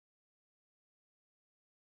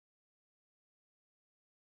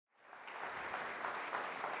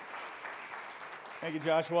Thank you,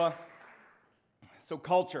 Joshua. So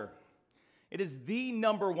culture. It is the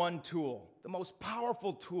number one tool, the most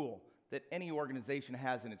powerful tool that any organization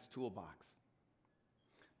has in its toolbox.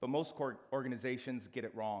 But most organizations get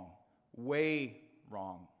it wrong, way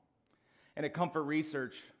wrong. And at Comfort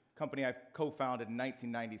Research, a company I co-founded in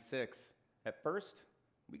 1996, at first,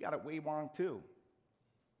 we got it way wrong too.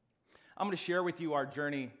 I'm going to share with you our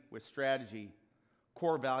journey with strategy,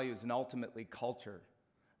 core values, and ultimately culture.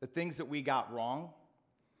 The things that we got wrong,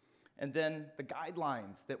 and then the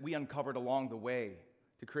guidelines that we uncovered along the way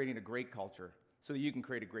to creating a great culture so that you can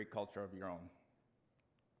create a great culture of your own.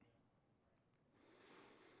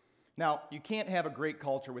 Now, you can't have a great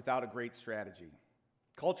culture without a great strategy.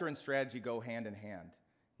 Culture and strategy go hand in hand.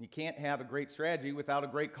 You can't have a great strategy without a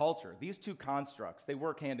great culture. These two constructs, they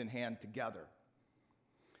work hand in hand together.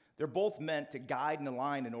 They're both meant to guide and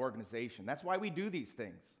align an organization. That's why we do these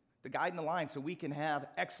things, to guide and align so we can have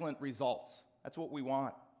excellent results. That's what we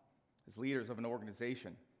want as leaders of an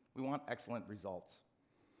organization. We want excellent results.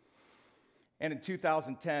 And in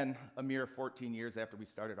 2010, a mere 14 years after we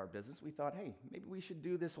started our business, we thought, hey, maybe we should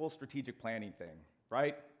do this whole strategic planning thing,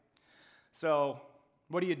 right? So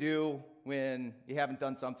what do you do when you haven't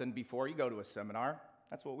done something before? You go to a seminar.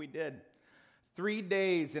 That's what we did. 3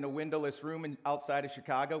 days in a windowless room outside of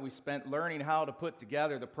Chicago, we spent learning how to put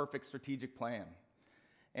together the perfect strategic plan.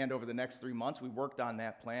 And over the next 3 months, we worked on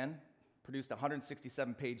that plan, produced a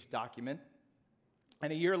 167-page document.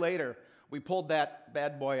 And a year later, we pulled that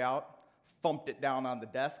bad boy out, thumped it down on the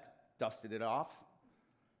desk, dusted it off.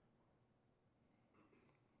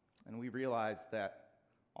 And we realized that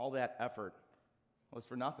all that effort was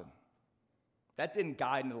for nothing. That didn't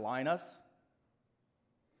guide and align us.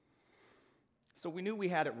 So we knew we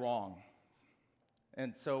had it wrong.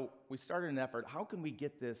 And so we started an effort, how can we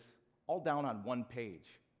get this all down on one page?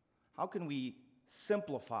 How can we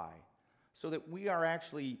simplify so that we are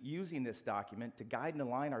actually using this document to guide and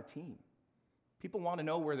align our team? People want to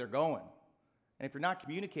know where they're going. And if you're not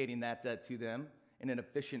communicating that to them in an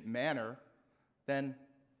efficient manner, then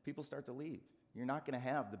people start to leave. You're not going to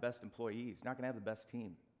have the best employees. You're not going to have the best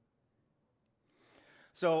team.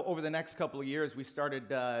 So over the next couple of years, we started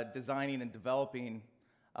designing and developing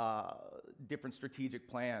different strategic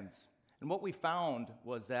plans. And what we found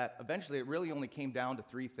was that eventually it really only came down to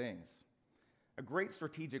 3 things. A great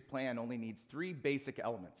strategic plan only needs 3 basic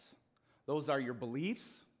elements. Those are your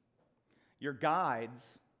beliefs, your guides,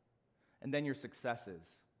 and then your successes.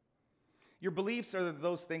 Your beliefs are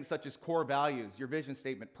those things such as core values, your vision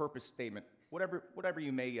statement, purpose statement, whatever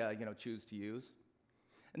you may choose to use.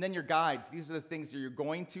 And then your guides, these are the things that you're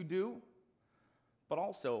going to do, but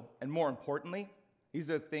also, and more importantly, these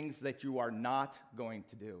are the things that you are not going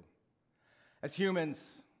to do. As humans,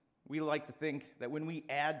 we like to think that when we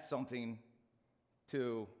add something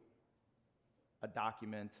to a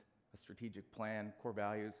document, a strategic plan, core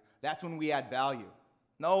values, that's when we add value.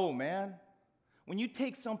 No, man. When you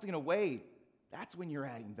take something away, that's when you're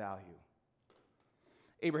adding value.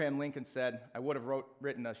 Abraham Lincoln said, I would have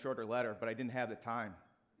written a shorter letter, but I didn't have the time.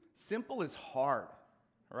 Simple is hard,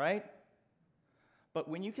 right? But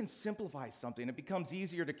when you can simplify something, it becomes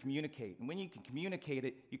easier to communicate. And when you can communicate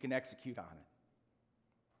it, you can execute on it.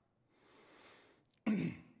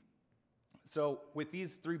 So with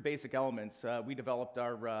these 3 basic elements, we developed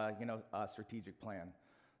our strategic plan.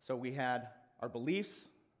 So we had our beliefs,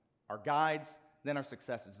 our guides, then our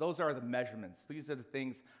successes. Those are the measurements. These are the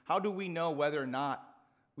things. How do we know whether or not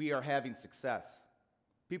we are having success?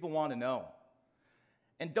 People want to know.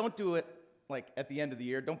 And don't do it like at the end of the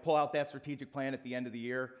year. Don't pull out that strategic plan at the end of the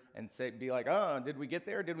year and be like, oh, did we get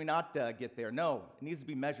there or did we not get there? No, it needs to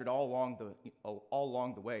be measured all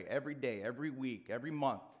along the way, every day, every week, every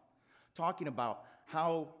month, talking about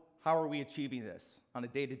how are we achieving this on a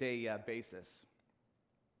day-to-day basis,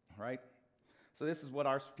 right? So this is what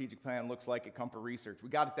our strategic plan looks like at Comfort Research. We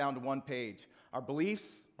got it down to 1 page. Our beliefs,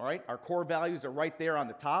 all right, our core values are right there on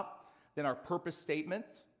the top. Then our purpose statements.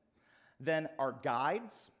 Then our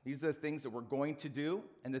guides. These are the things that we're going to do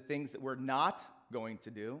and the things that we're not going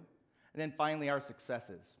to do. And then finally our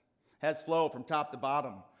successes. It has flow from top to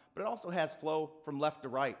bottom, but it also has flow from left to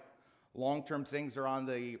right. Long-term things are on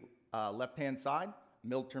the left-hand side,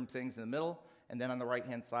 middle-term things in the middle, and then on the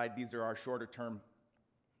right-hand side, these are our shorter-term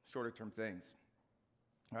things.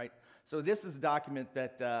 Right? So this is a document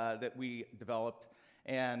that we developed,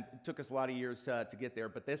 and it took us a lot of years to get there,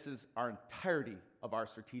 but this is our entirety of our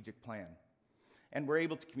strategic plan. And we're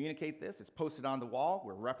able to communicate this. It's posted on the wall.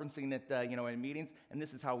 We're referencing it in meetings, and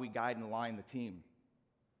this is how we guide and align the team.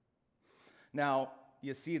 Now,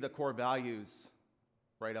 you see the core values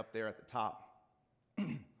right up there at the top.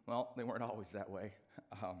 Well, they weren't always that way.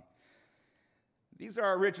 These are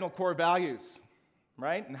our original core values,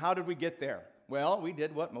 right? And how did we get there? Well, we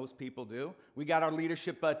did what most people do. We got our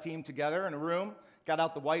leadership team together in a room, got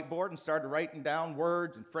out the whiteboard and started writing down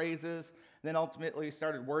words and phrases, and then ultimately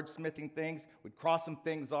started wordsmithing things. We'd cross some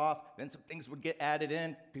things off, then some things would get added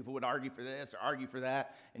in. People would argue for this or argue for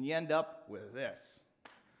that, and you end up with this.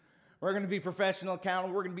 We're going to be professional,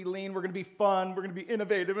 accountable, we're going to be lean, we're going to be fun, we're going to be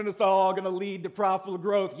innovative, and it's all going to lead to profitable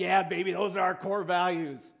growth. Yeah, baby, those are our core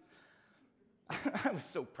values. I was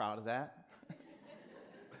so proud of that.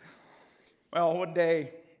 Well, one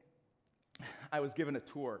day, I was given a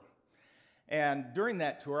tour. And during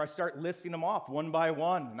that tour, I started listing them off one by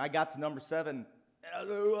one. And I got to number 7. And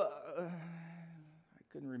I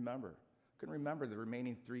couldn't remember. Couldn't remember the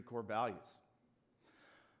remaining 3 core values.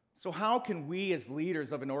 So how can we as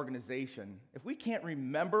leaders of an organization, if we can't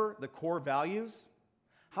remember the core values,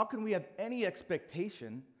 how can we have any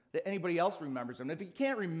expectation that anybody else remembers them? If you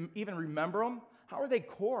can't even remember them, how are they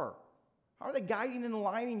core? How are they guiding and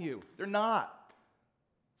aligning you? They're not.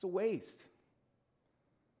 It's a waste.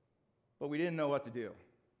 But we didn't know what to do.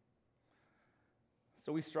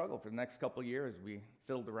 So we struggled for the next couple of years. We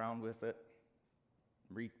fiddled around with it,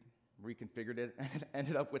 reconfigured it, and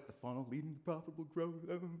ended up with the funnel leading to profitable growth.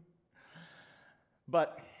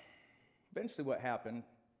 But eventually what happened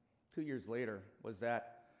 2 years later was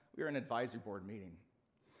that we were in an advisory board meeting.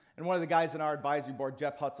 And one of the guys in our advisory board,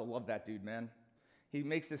 Jeff Hutzel, loved that dude, man. He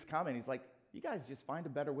makes this comment. He's like, you guys just find a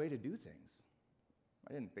better way to do things.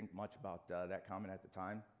 I didn't think much about that comment at the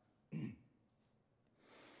time.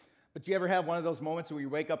 But do you ever have one of those moments where you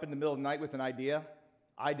wake up in the middle of the night with an idea?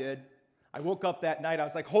 I did. I woke up that night, I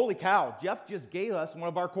was like, holy cow, Jeff just gave us one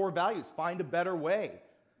of our core values, find a better way.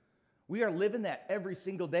 We are living that every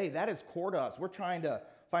single day. That is core to us. We're trying to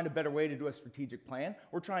find a better way to do a strategic plan.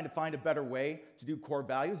 We're trying to find a better way to do core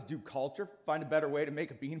values, do culture, find a better way to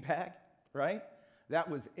make a beanbag, right? That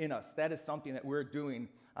was in us. That is something that we're doing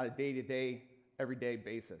on a day-to-day, everyday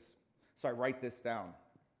basis. So I write this down.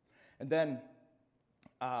 And then,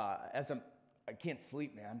 I can't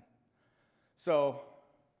sleep, man. So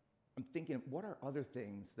I'm thinking, what are other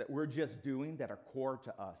things that we're just doing that are core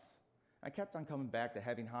to us? I kept on coming back to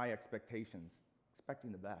having high expectations,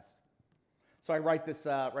 expecting the best. So I write this,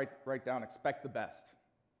 write down, expect the best.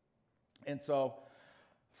 And so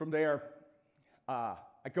from there,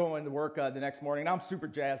 I go into work the next morning, and I'm super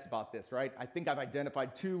jazzed about this, right? I think I've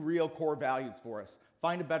identified 2 real core values for us.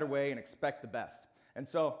 Find a better way and expect the best. And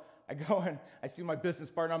so I go and I see my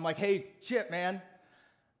business partner. I'm like, hey, Chip, man,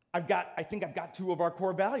 I think I've got 2 of our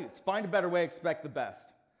core values. Find a better way, expect the best.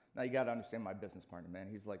 Now, you got to understand my business partner, man.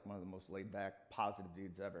 He's like one of the most laid-back, positive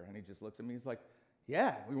dudes ever. And he just looks at me. He's like,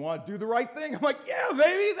 yeah, we want to do the right thing. I'm like, yeah,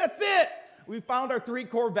 baby, that's it. We found our 3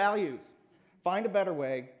 core values. Find a better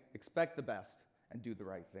way, expect the best, and do the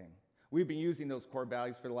right thing. We've been using those core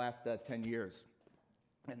values for the last 10 years.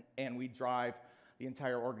 And we drive the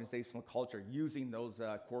entire organizational culture using those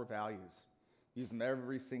core values. Use them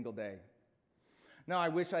every single day. Now, I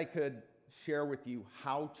wish I could share with you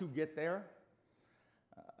how to get there,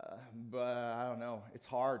 but I don't know. It's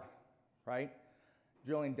hard, right?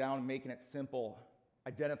 Drilling down and making it simple,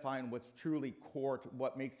 identifying what's truly core to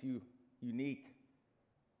what makes you unique,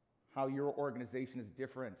 how your organization is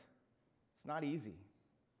different. It's not easy.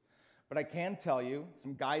 But I can tell you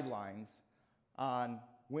some guidelines on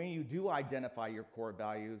when you do identify your core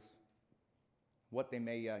values, what they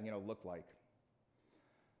may look like.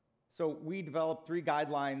 So we developed 3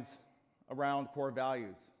 guidelines around core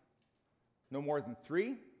values. No more than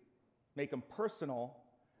 3, make them personal,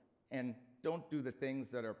 and don't do the things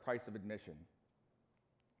that are price of admission.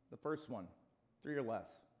 The first one, 3 or less.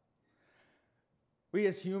 We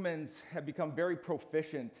as humans have become very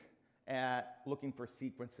proficient at looking for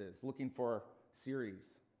sequences, looking for series,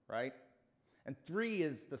 right? And 3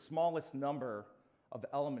 is the smallest number of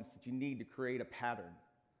elements that you need to create a pattern.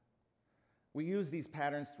 We use these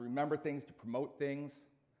patterns to remember things, to promote things.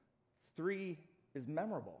 3 is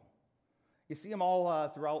memorable. You see them all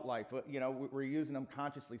throughout life. We're using them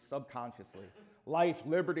consciously, subconsciously. Life,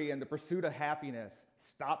 liberty, and the pursuit of happiness.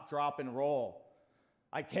 Stop, drop, and roll.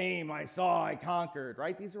 I came, I saw, I conquered,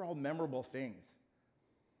 right? These are all memorable things.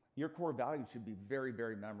 Your core values should be very,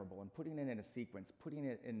 very memorable, and putting it in a sequence, putting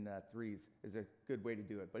it in 3s is a good way to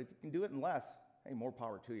do it. But if you can do it in less, hey, more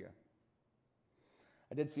power to you.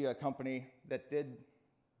 I did see a company that did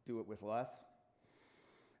do it with less.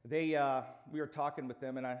 We were talking with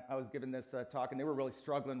them, and I was giving this talk, and they were really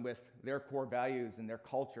struggling with their core values and their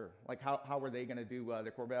culture. Like, how were they going to do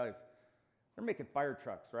their core values? They're making fire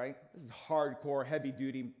trucks, right? This is hardcore,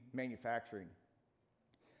 heavy-duty manufacturing.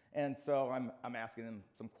 And so I'm asking them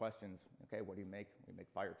some questions. Okay, what do you make? We make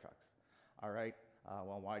fire trucks. All right.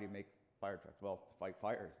 Well, why do you make fire trucks? Well, to fight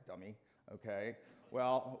fires, dummy. Okay.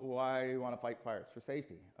 Well, why do you want to fight fires? For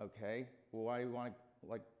safety. Okay. Well, why do you want to,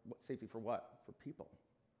 like, safety for what? For people.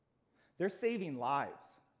 They're saving lives,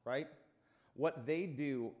 right? What they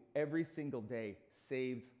do every single day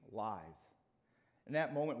saves lives. In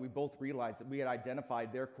that moment, we both realized that we had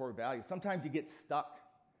identified their core values. Sometimes you get stuck.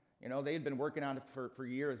 You know, they had been working on it for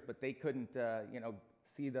years, but they couldn't,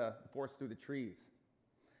 see the forest through the trees.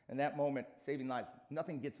 In that moment, saving lives,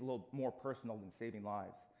 nothing gets a little more personal than saving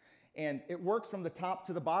lives. And it works from the top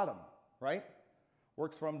to the bottom, right?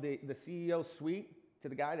 Works from the CEO suite to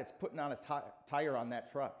the guy that's putting on a tire on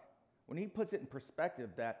that truck. When he puts it in perspective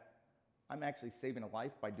that I'm actually saving a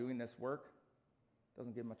life by doing this work, it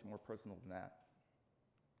doesn't get much more personal than that.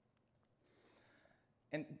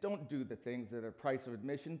 And don't do the things that are price of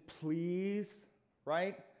admission, please,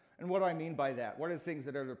 right? And what do I mean by that? What are the things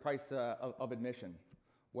that are the price of admission?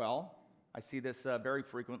 Well, I see this very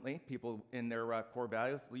frequently. People in their core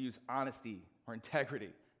values will use honesty or integrity.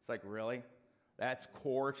 It's like, really? That's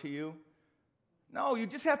core to you? No, you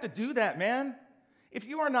just have to do that, man. If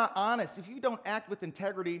you are not honest, if you don't act with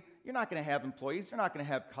integrity, you're not going to have employees, you're not going to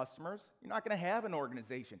have customers, you're not going to have an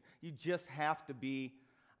organization. You just have to be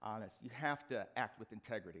honest. You have to act with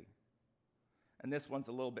integrity. And this one's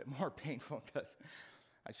a little bit more painful because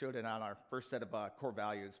I showed it on our first set of core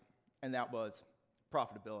values, and that was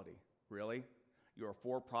profitability. Really? You're a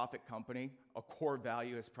for-profit company. A core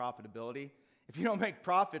value is profitability. If you don't make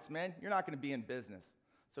profits, man, you're not going to be in business.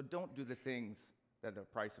 So don't do the things that are the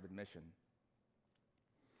price of admission.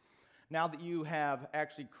 Now that you have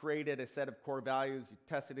actually created a set of core values, you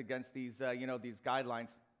tested against these, these guidelines,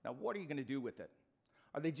 now what are you going to do with it?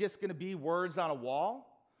 Are they just going to be words on a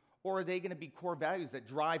wall, or are they going to be core values that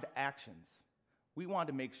drive actions? We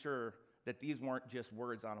wanted to make sure that these weren't just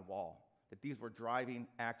words on a wall, that these were driving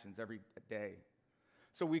actions every day.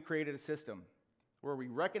 So we created a system where we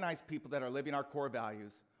recognize people that are living our core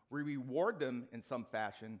values, we reward them in some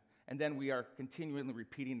fashion, and then we are continually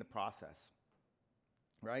repeating the process,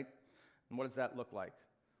 right? And what does that look like?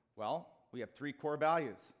 Well, we have 3 core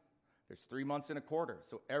values. There's 3 months in a quarter.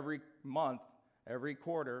 So every month, every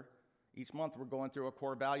quarter, each month we're going through a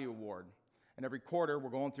core value award. And every quarter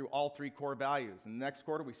we're going through all 3 core values. And the next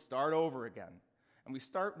quarter we start over again. And we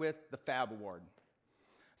start with the FAB award.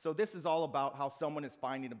 So this is all about how someone is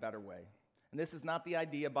finding a better way. And this is not the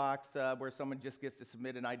idea box where someone just gets to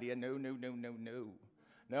submit an idea. No, no, no, no, no.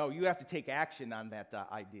 No, you have to take action on that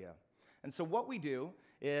idea. And so what we do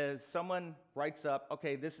is someone writes up,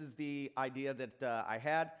 okay, this is the idea that I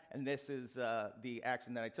had, and this is the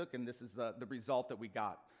action that I took, and this is the result that we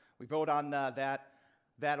got. We vote on that.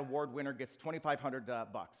 That award winner gets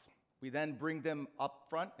 $2,500 bucks. We then bring them up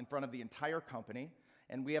front in front of the entire company,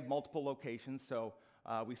 and we have multiple locations, so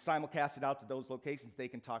we simulcast it out to those locations. They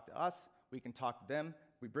can talk to us. We can talk to them.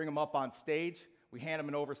 We bring them up on stage. We hand them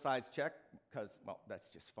an oversized check because, well, that's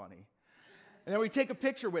just funny. And then we take a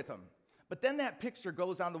picture with them. But then that picture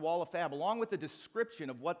goes on the wall of FAB along with a description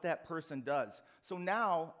of what that person does. So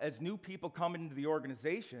now, as new people come into the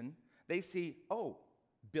organization, they see, oh,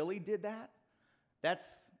 Billy did that? That's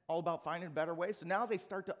all about finding a better way. So now they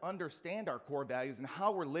start to understand our core values and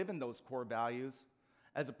how we're living those core values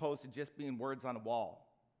as opposed to just being words on a wall.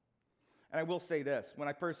 And I will say this, when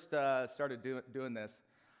I first started doing this,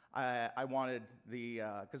 I wanted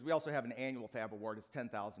because we also have an annual FAB award, it's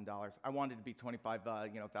 $10,000. I wanted it to be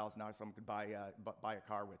 $25,000, so someone could buy a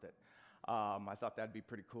car with it. I thought that'd be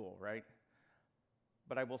pretty cool, right?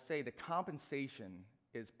 But I will say the compensation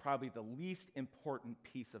is probably the least important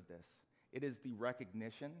piece of this. It is the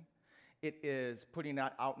recognition. It is putting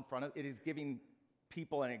that out in front of, it is giving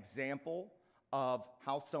people an example of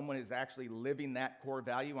how someone is actually living that core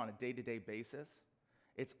value on a day-to-day basis.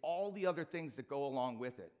 It's all the other things that go along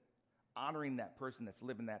with it. Honoring that person that's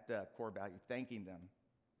living that core value, thanking them.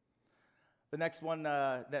 The next one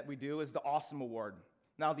that we do is the Awesome Award.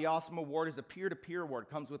 Now, the Awesome Award is a peer-to-peer award.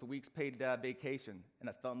 It comes with a week's paid vacation and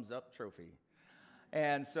a thumbs-up trophy.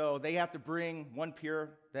 And so they have to bring one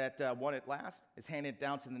peer that won it last, is handing it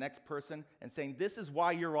down to the next person and saying, this is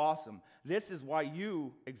why you're awesome. This is why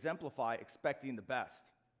you exemplify expecting the best.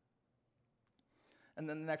 And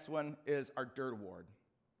then the next one is our Dirt Award.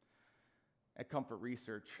 At Comfort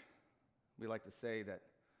Research, we like to say that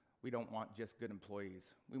we don't want just good employees.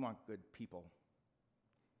 We want good people.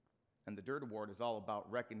 And the Dirt Award is all about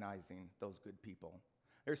recognizing those good people.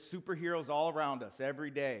 There's superheroes all around us every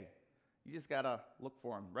day. You just got to look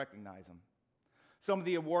for them, recognize them. Some of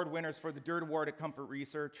the award winners for the Dirt Award at Comfort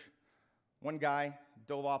Research, one guy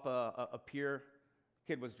dove off a pier,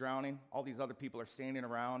 kid was drowning, all these other people are standing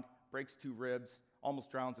around, breaks 2 ribs,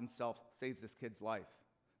 almost drowns himself, saves this kid's life.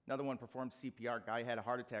 Another one performed CPR. Guy had a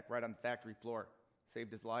heart attack right on the factory floor,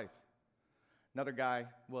 saved his life. Another guy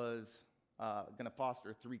was going to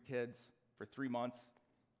foster 3 kids for 3 months,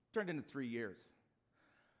 turned into 3 years.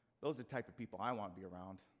 Those are the type of people I want to be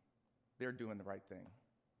around. They're doing the right thing.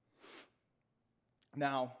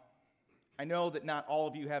 Now, I know that not all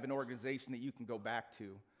of you have an organization that you can go back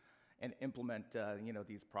to and implement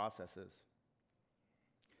these processes.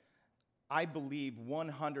 I believe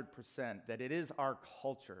 100% that it is our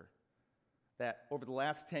culture that over the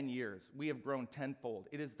last 10 years, we have grown tenfold.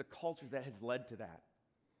 It is the culture that has led to that.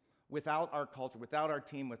 Without our culture, without our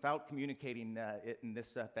team, without communicating it in this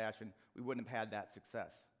fashion, we wouldn't have had that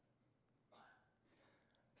success.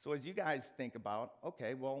 So as you guys think about,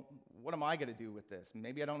 okay, well, what am I going to do with this?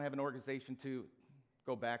 Maybe I don't have an organization to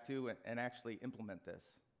go back to and actually implement this.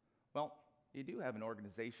 Well, you do have an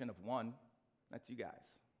organization of one. That's you guys,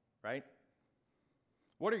 right?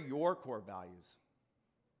 What are your core values?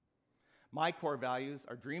 My core values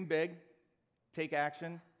are dream big, take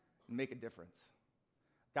action, and make a difference.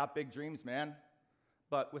 Got big dreams, man.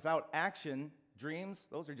 But without action, dreams,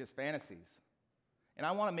 those are just fantasies. And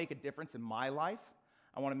I want to make a difference in my life.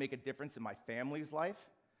 I want to make a difference in my family's life.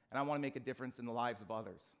 And I want to make a difference in the lives of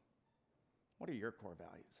others. What are your core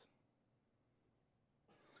values?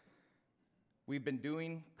 We've been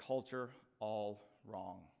doing culture all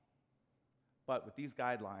wrong. But with these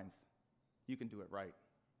guidelines, you can do it right.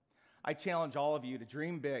 I challenge all of you to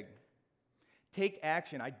dream big, take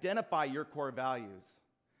action, identify your core values,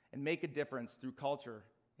 and make a difference through culture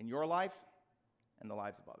in your life and the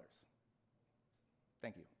lives of others.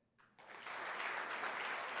 Thank you.